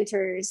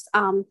presenters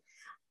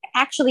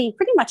actually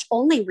pretty much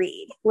only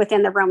read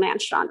within the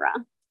romance genre.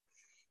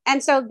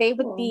 And so they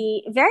would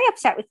be very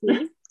upset with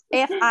me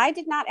if I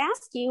did not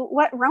ask you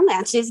what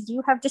romances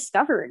you have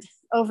discovered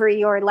over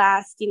your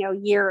last,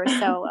 year or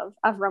so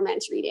of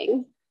romance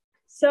reading.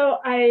 So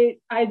I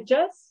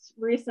just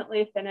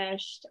recently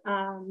finished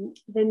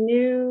the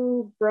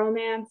new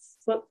Bromance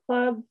Book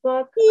Club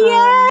book.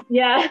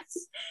 Yes.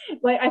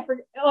 Like I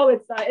forget. Oh,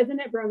 it's isn't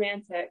it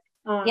Bromantic?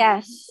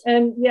 Yes.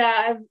 And yeah,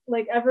 I've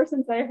like ever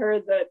since I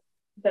heard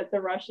that the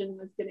Russian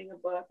was getting a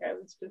book, I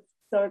was just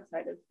so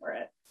excited for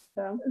it.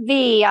 So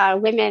the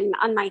women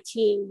on my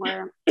team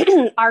were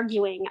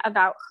arguing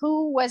about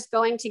who was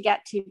going to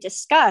get to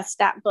discuss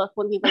that book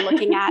when we were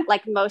looking at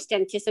like most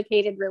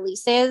anticipated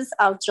releases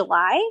of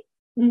July.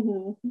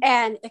 Mm-hmm.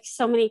 And like,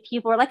 so many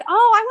people were like,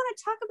 "Oh, I want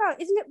to talk about,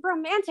 isn't it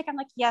romantic?" I'm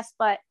like, "Yes,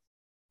 but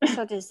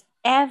so does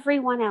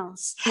everyone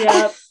else."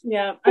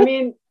 Yeah. I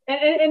mean,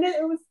 and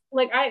it was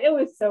like it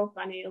was so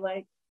funny.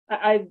 Like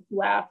I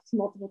laughed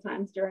multiple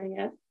times during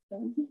it.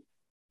 So.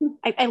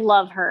 I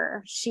love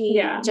her.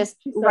 She just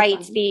so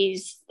writes funny.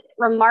 These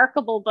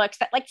remarkable books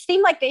that like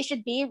seem like they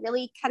should be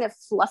really kind of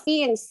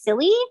fluffy and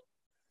silly,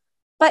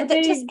 but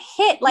that just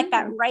hit like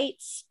that right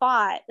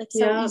spot like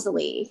so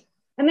easily.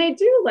 And they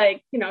do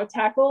like,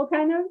 tackle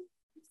kind of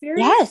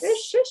serious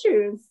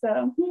issues.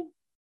 So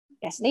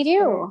yes, they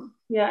do.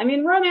 Yeah, I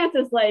mean, romance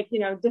is like,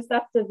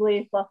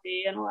 deceptively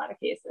fluffy in a lot of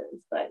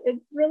cases, but it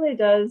really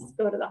does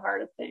go to the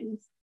heart of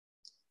things.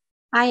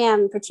 I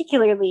am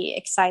particularly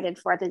excited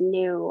for the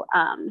new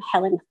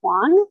Helen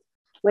Huang,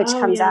 which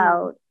comes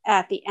out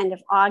at the end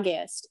of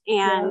August.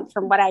 And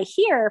from what I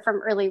hear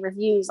from early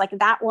reviews, like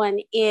that one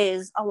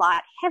is a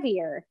lot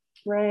heavier,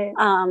 right?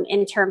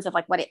 In terms of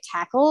like what it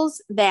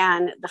tackles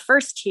than the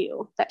first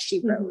two that she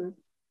wrote. Mm-hmm.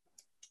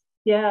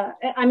 Yeah,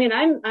 I mean,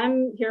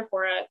 I'm here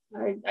for it.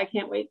 I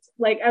can't wait.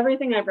 Like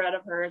everything I've read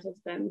of hers has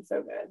been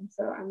so good.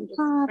 So I'm just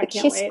I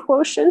can't Kiss wait.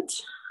 Quotient.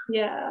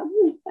 Yeah.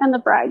 And the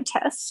Bride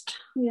Test.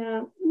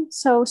 Yeah.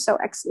 So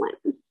excellent.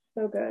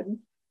 So good.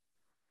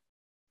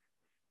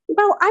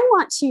 Well, I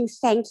want to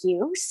thank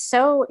you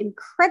so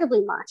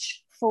incredibly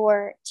much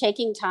for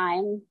taking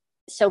time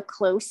so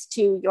close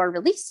to your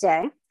release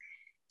day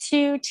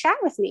to chat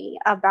with me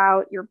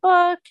about your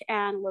book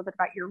and a little bit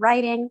about your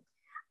writing.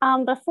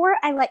 Before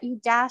I let you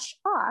dash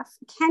off,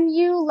 can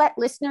you let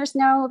listeners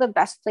know the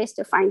best place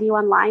to find you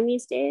online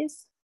these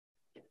days?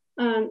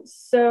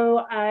 So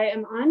I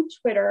am on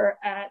Twitter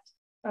at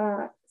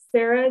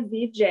Sarah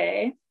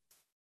ZJ,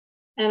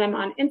 and I'm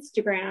on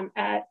Instagram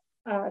at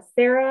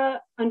Sarah_EZJ,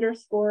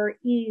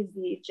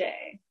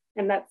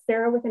 and that's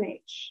Sarah with an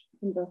H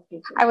in both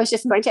cases. I was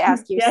just going to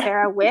ask you,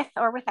 Sarah with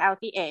or without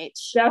the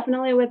H?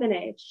 Definitely with an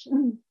H.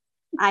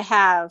 I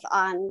have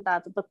on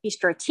the Book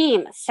Bistro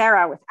team,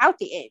 Sarah without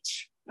the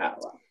H. Oh,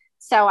 well.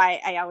 So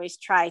I always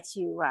try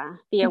to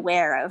be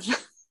aware of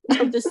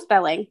the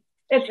spelling.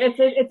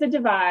 It's a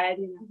divide.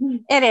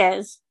 It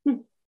is.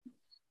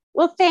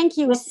 Well, thank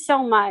you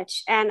so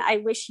much. And I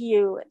wish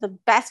you the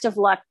best of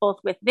luck, both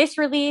with this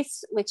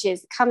release, which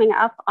is coming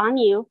up on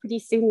you pretty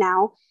soon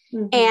now,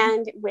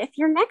 and with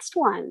your next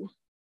one.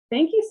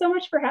 Thank you so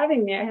much for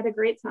having me. I had a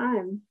great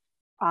time.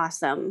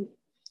 Awesome.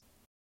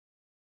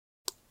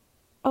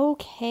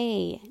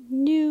 Okay,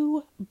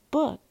 new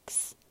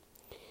books.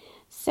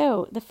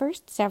 So the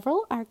first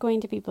several are going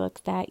to be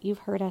books that you've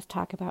heard us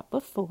talk about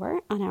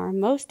before on our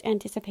most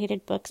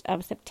anticipated books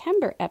of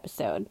September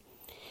episode.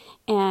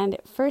 And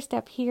first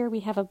up here,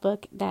 we have a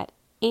book that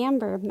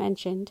Amber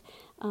mentioned.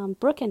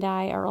 Brooke and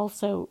I are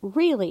also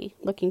really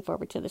looking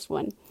forward to this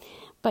one.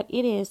 But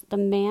it is The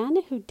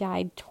Man Who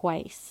Died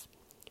Twice,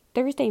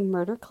 Thursday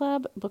Murder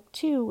Club, Book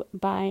 2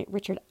 by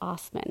Richard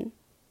Osman.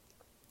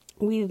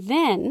 We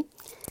then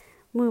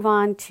move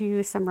on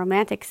to some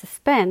romantic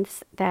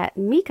suspense that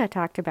Mika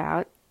talked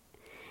about,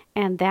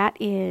 and that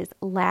is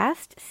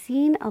Last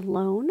Seen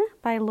Alone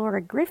by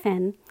Laura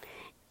Griffin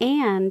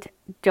and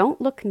Don't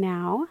Look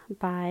Now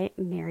by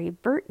Mary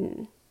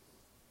Burton.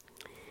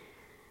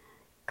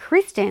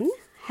 Kristen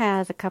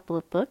has a couple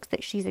of books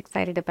that she's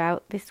excited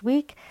about this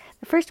week.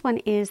 The first one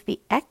is The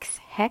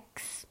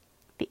Ex-Hex,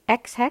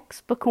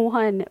 Book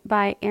 1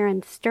 by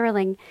Erin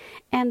Sterling.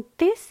 And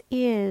this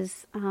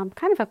is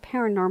kind of a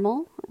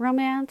paranormal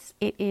romance.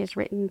 It is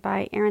written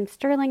by Erin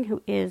Sterling,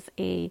 who is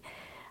a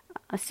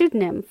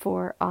pseudonym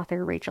for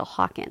author Rachel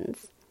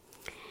Hawkins.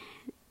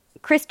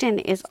 Kristen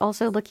is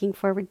also looking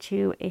forward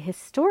to a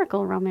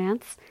historical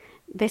romance.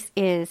 This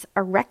is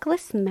A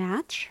Reckless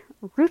Match,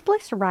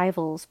 Ruthless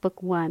Rivals,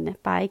 Book 1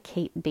 by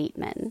Kate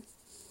Bateman.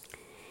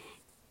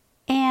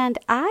 And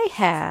I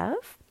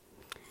have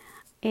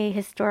a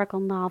historical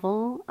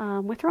novel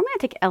with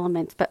romantic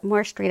elements, but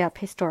more straight up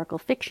historical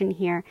fiction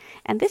here.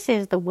 And this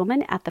is The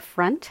Woman at the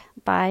Front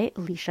by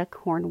Alicia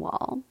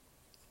Cornwall.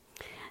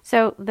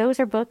 So those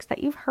are books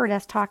that you've heard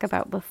us talk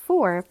about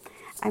before.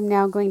 I'm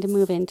now going to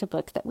move into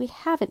books that we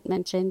haven't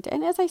mentioned,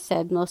 and as I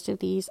said, most of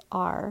these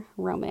are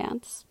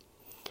romance.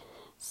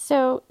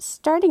 So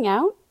starting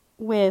out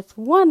with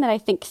one that I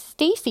think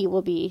Stacy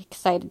will be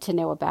excited to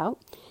know about.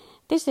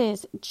 This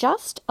is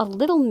Just a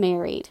Little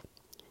Married,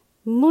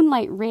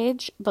 Moonlight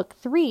Ridge, Book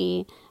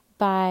 3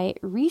 by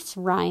Reese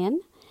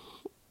Ryan.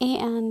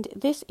 And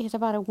this is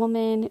about a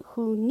woman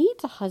who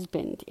needs a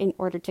husband in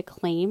order to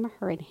claim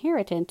her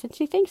inheritance, and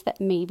she thinks that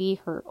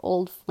maybe her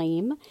old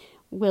flame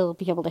will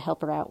be able to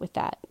help her out with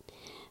that.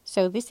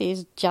 So this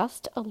is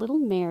Just a Little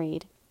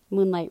Married,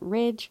 Moonlight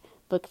Ridge,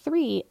 Book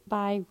 3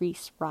 by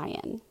Reese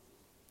Ryan.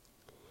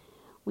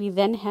 We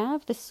then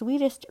have The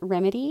Sweetest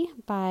Remedy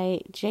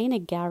by Jane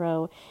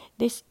Agarrow.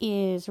 This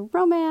is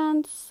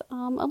romance,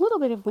 a little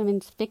bit of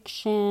women's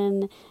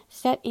fiction,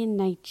 set in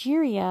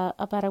Nigeria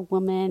about a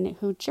woman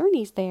who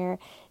journeys there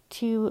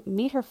to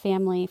meet her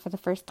family for the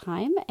first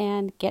time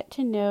and get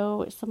to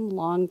know some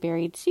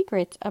long-buried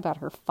secrets about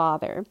her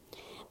father.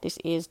 This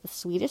is The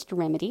Sweetest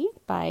Remedy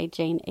by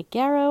Jane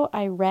Agarrow.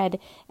 I read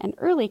an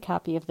early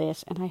copy of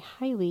this, and I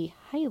highly,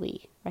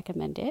 highly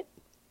recommend it.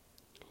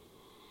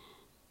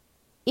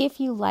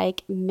 If you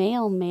like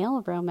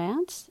male-male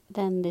romance,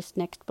 then this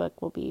next book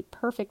will be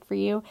perfect for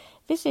you.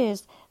 This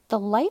is The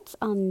Lights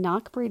on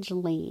Knockbridge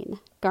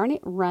Lane,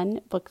 Garnet Run,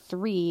 Book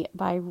 3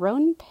 by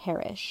Roan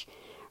Parrish.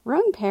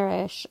 Roan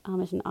Parrish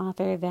is an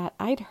author that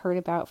I'd heard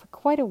about for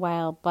quite a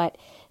while, but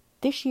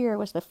this year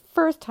was the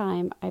first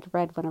time I'd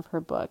read one of her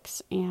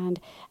books,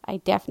 and I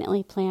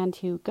definitely plan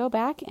to go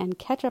back and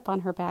catch up on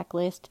her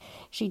backlist.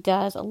 She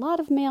does a lot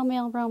of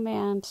male-male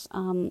romance,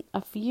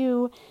 a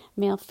few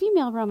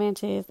male-female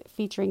romances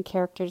featuring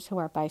characters who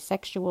are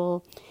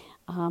bisexual.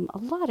 A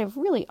lot of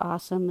really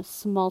awesome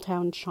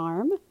small-town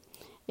charm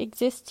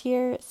exists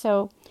here.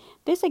 So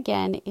this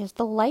again is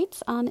The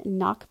Lights on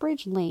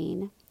Knockbridge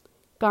Lane,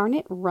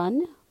 Garnet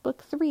Run,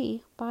 Book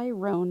 3 by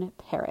Roan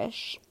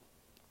Parrish.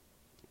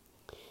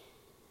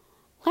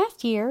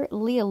 Last year,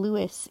 Leah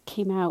Lewis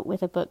came out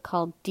with a book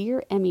called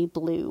Dear Emmy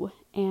Blue,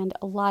 and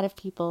a lot of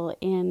people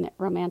in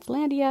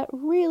Romancelandia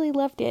really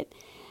loved it.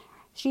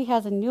 She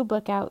has a new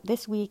book out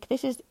this week.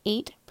 This is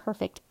 8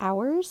 Perfect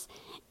Hours,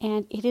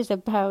 and it is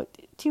about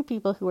two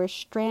people who are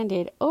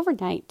stranded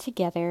overnight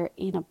together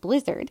in a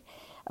blizzard.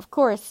 Of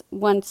course,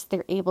 once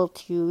they're able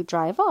to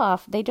drive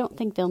off, they don't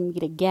think they'll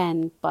meet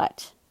again,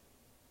 but,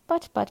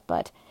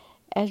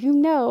 as you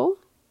know,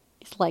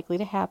 is likely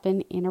to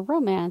happen in a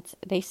romance,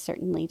 they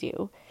certainly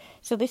do.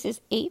 So this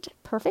is 8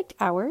 Perfect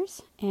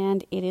Hours,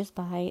 and it is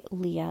by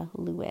Leah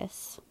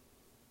Lewis.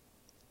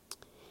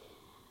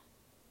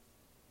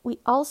 We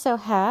also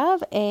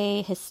have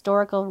a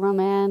historical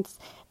romance.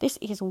 This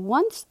is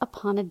Once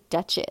Upon a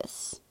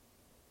Duchess,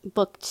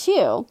 Book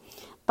 2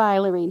 by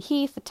Lorraine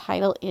Heath. The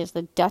title is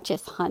The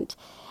Duchess Hunt.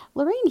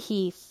 Lorraine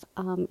Heath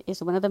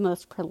is one of the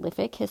most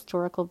prolific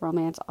historical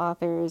romance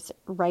authors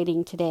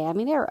writing today. I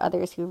mean, there are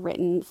others who've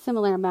written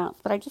similar amounts,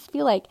 but I just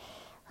feel like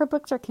her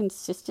books are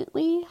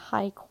consistently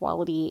high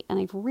quality, and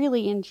I've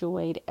really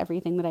enjoyed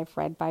everything that I've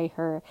read by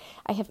her.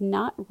 I have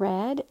not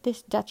read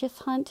this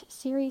Duchess Hunt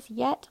series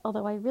yet,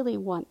 although I really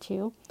want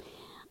to.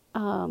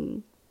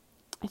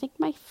 I think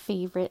my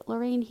favorite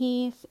Lorraine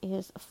Heath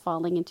is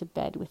Falling into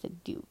Bed with a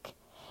Duke.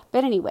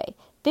 But anyway,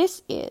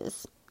 this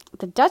is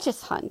The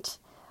Duchess Hunt,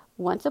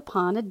 Once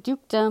Upon a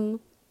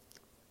Dukedom,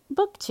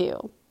 Book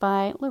 2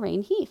 by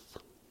Lorraine Heath.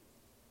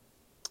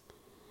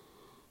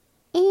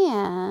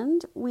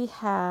 And we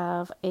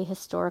have a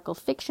historical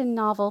fiction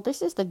novel.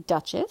 This is The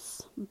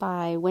Duchess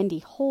by Wendy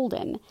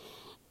Holden.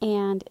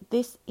 And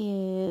this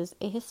is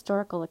a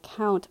historical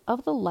account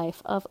of the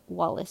life of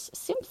Wallis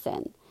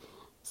Simpson.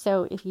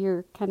 So if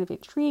you're kind of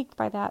intrigued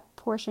by that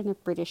portion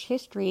of British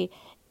history,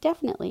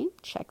 definitely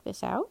check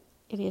this out.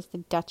 It is The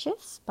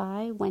Duchess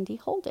by Wendy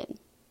Holden.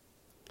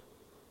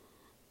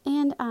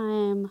 And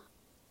I'm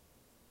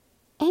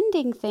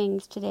ending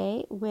things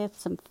today with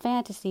some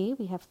fantasy.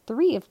 We have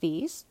 3 of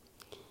these.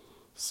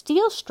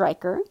 Steel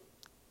Striker,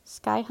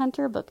 Sky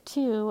Hunter, Book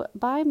 2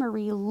 by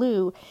Marie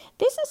Lu.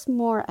 This is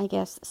more, I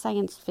guess,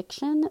 science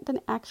fiction than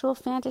actual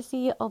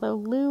fantasy, although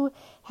Lu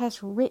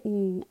has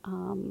written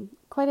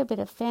quite a bit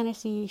of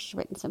fantasy. She's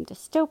written some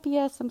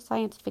dystopia, some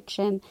science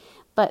fiction,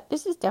 but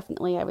this is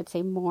definitely, I would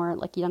say, more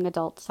like young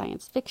adult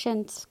science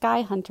fiction.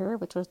 Sky Hunter,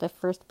 which was the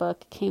first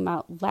book, came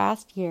out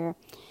last year.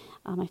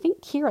 I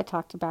think Kira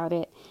talked about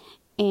it,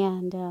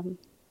 and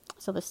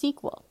so the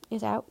sequel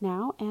is out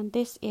now, and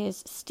this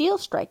is Steel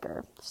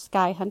Striker,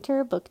 Sky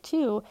Hunter, Book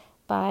 2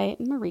 by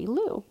Marie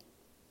Lu.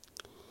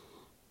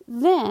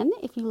 Then,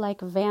 if you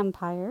like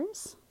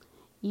vampires,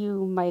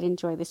 you might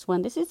enjoy this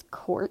one. This is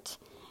Court,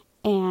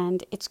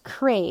 and it's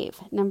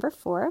Crave, number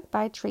 4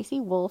 by Tracy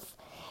Wolff.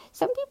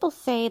 Some people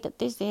say that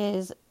this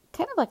is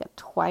kind of like a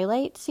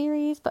Twilight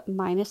series, but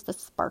minus the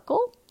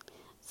sparkle.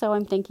 So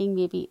I'm thinking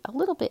maybe a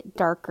little bit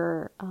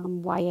darker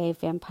YA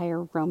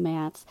vampire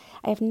romance.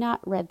 I have not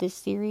read this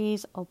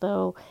series,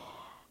 although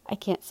I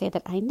can't say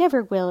that I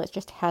never will. It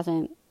just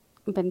hasn't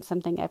been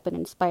something I've been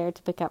inspired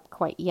to pick up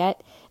quite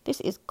yet. This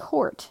is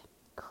Court,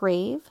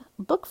 Crave,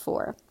 Book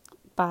 4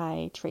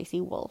 by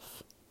Tracy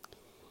Wolff.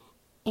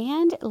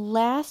 And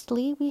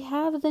lastly, we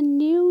have the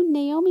new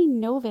Naomi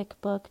Novik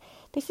book.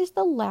 This is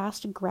The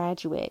Last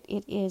Graduate.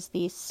 It is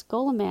the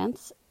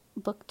Scholomance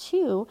Book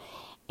 2,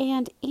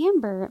 and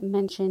Amber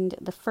mentioned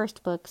the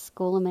first book,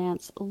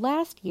 Scholomance,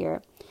 last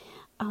year.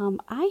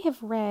 I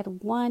have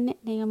read one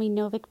Naomi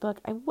Novik book.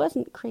 I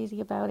wasn't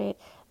crazy about it,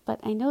 but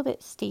I know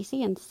that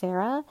Stacy and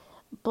Sarah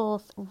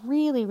both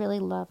really, really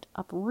loved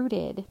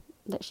Uprooted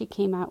that she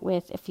came out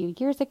with a few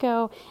years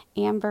ago.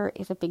 Amber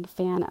is a big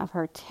fan of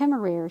her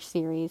Temeraire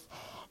series.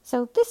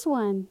 So this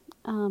one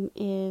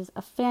is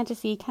a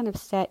fantasy kind of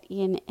set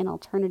in an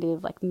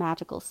alternative, like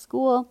magical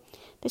school.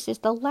 This is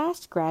The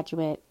Last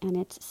Graduate, and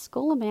it's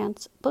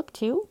Scholomance Book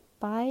 2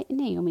 by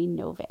Naomi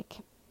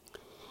Novik.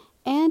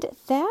 And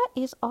that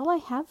is all I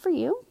have for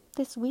you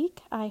this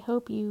week. I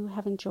hope you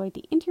have enjoyed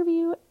the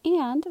interview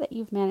and that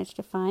you've managed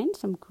to find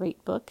some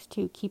great books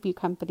to keep you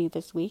company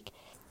this week.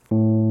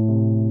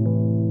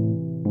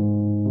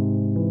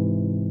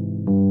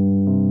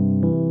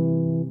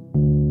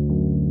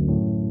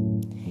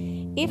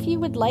 If you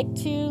would like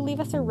to leave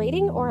us a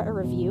rating or a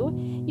review,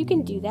 you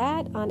can do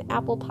that on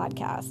Apple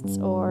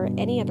Podcasts or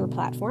any other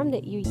platform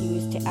that you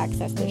use to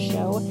access the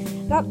show.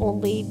 Not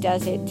only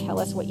does it tell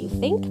us what you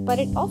think, but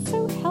it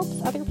also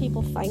helps other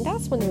people find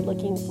us when they're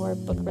looking for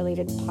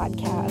book-related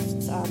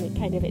podcasts. It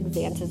kind of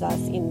advances us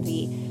in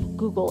the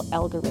Google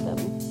algorithm.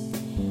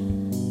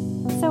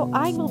 So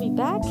I will be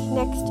back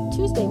next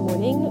Tuesday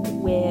morning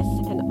with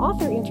an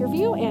author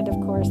interview and, of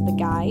course, the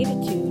guide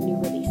to new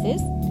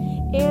releases.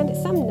 And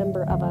some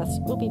number of us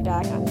will be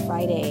back on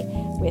Friday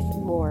with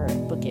more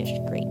bookish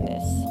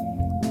greatness.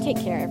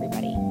 Take care,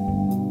 everybody.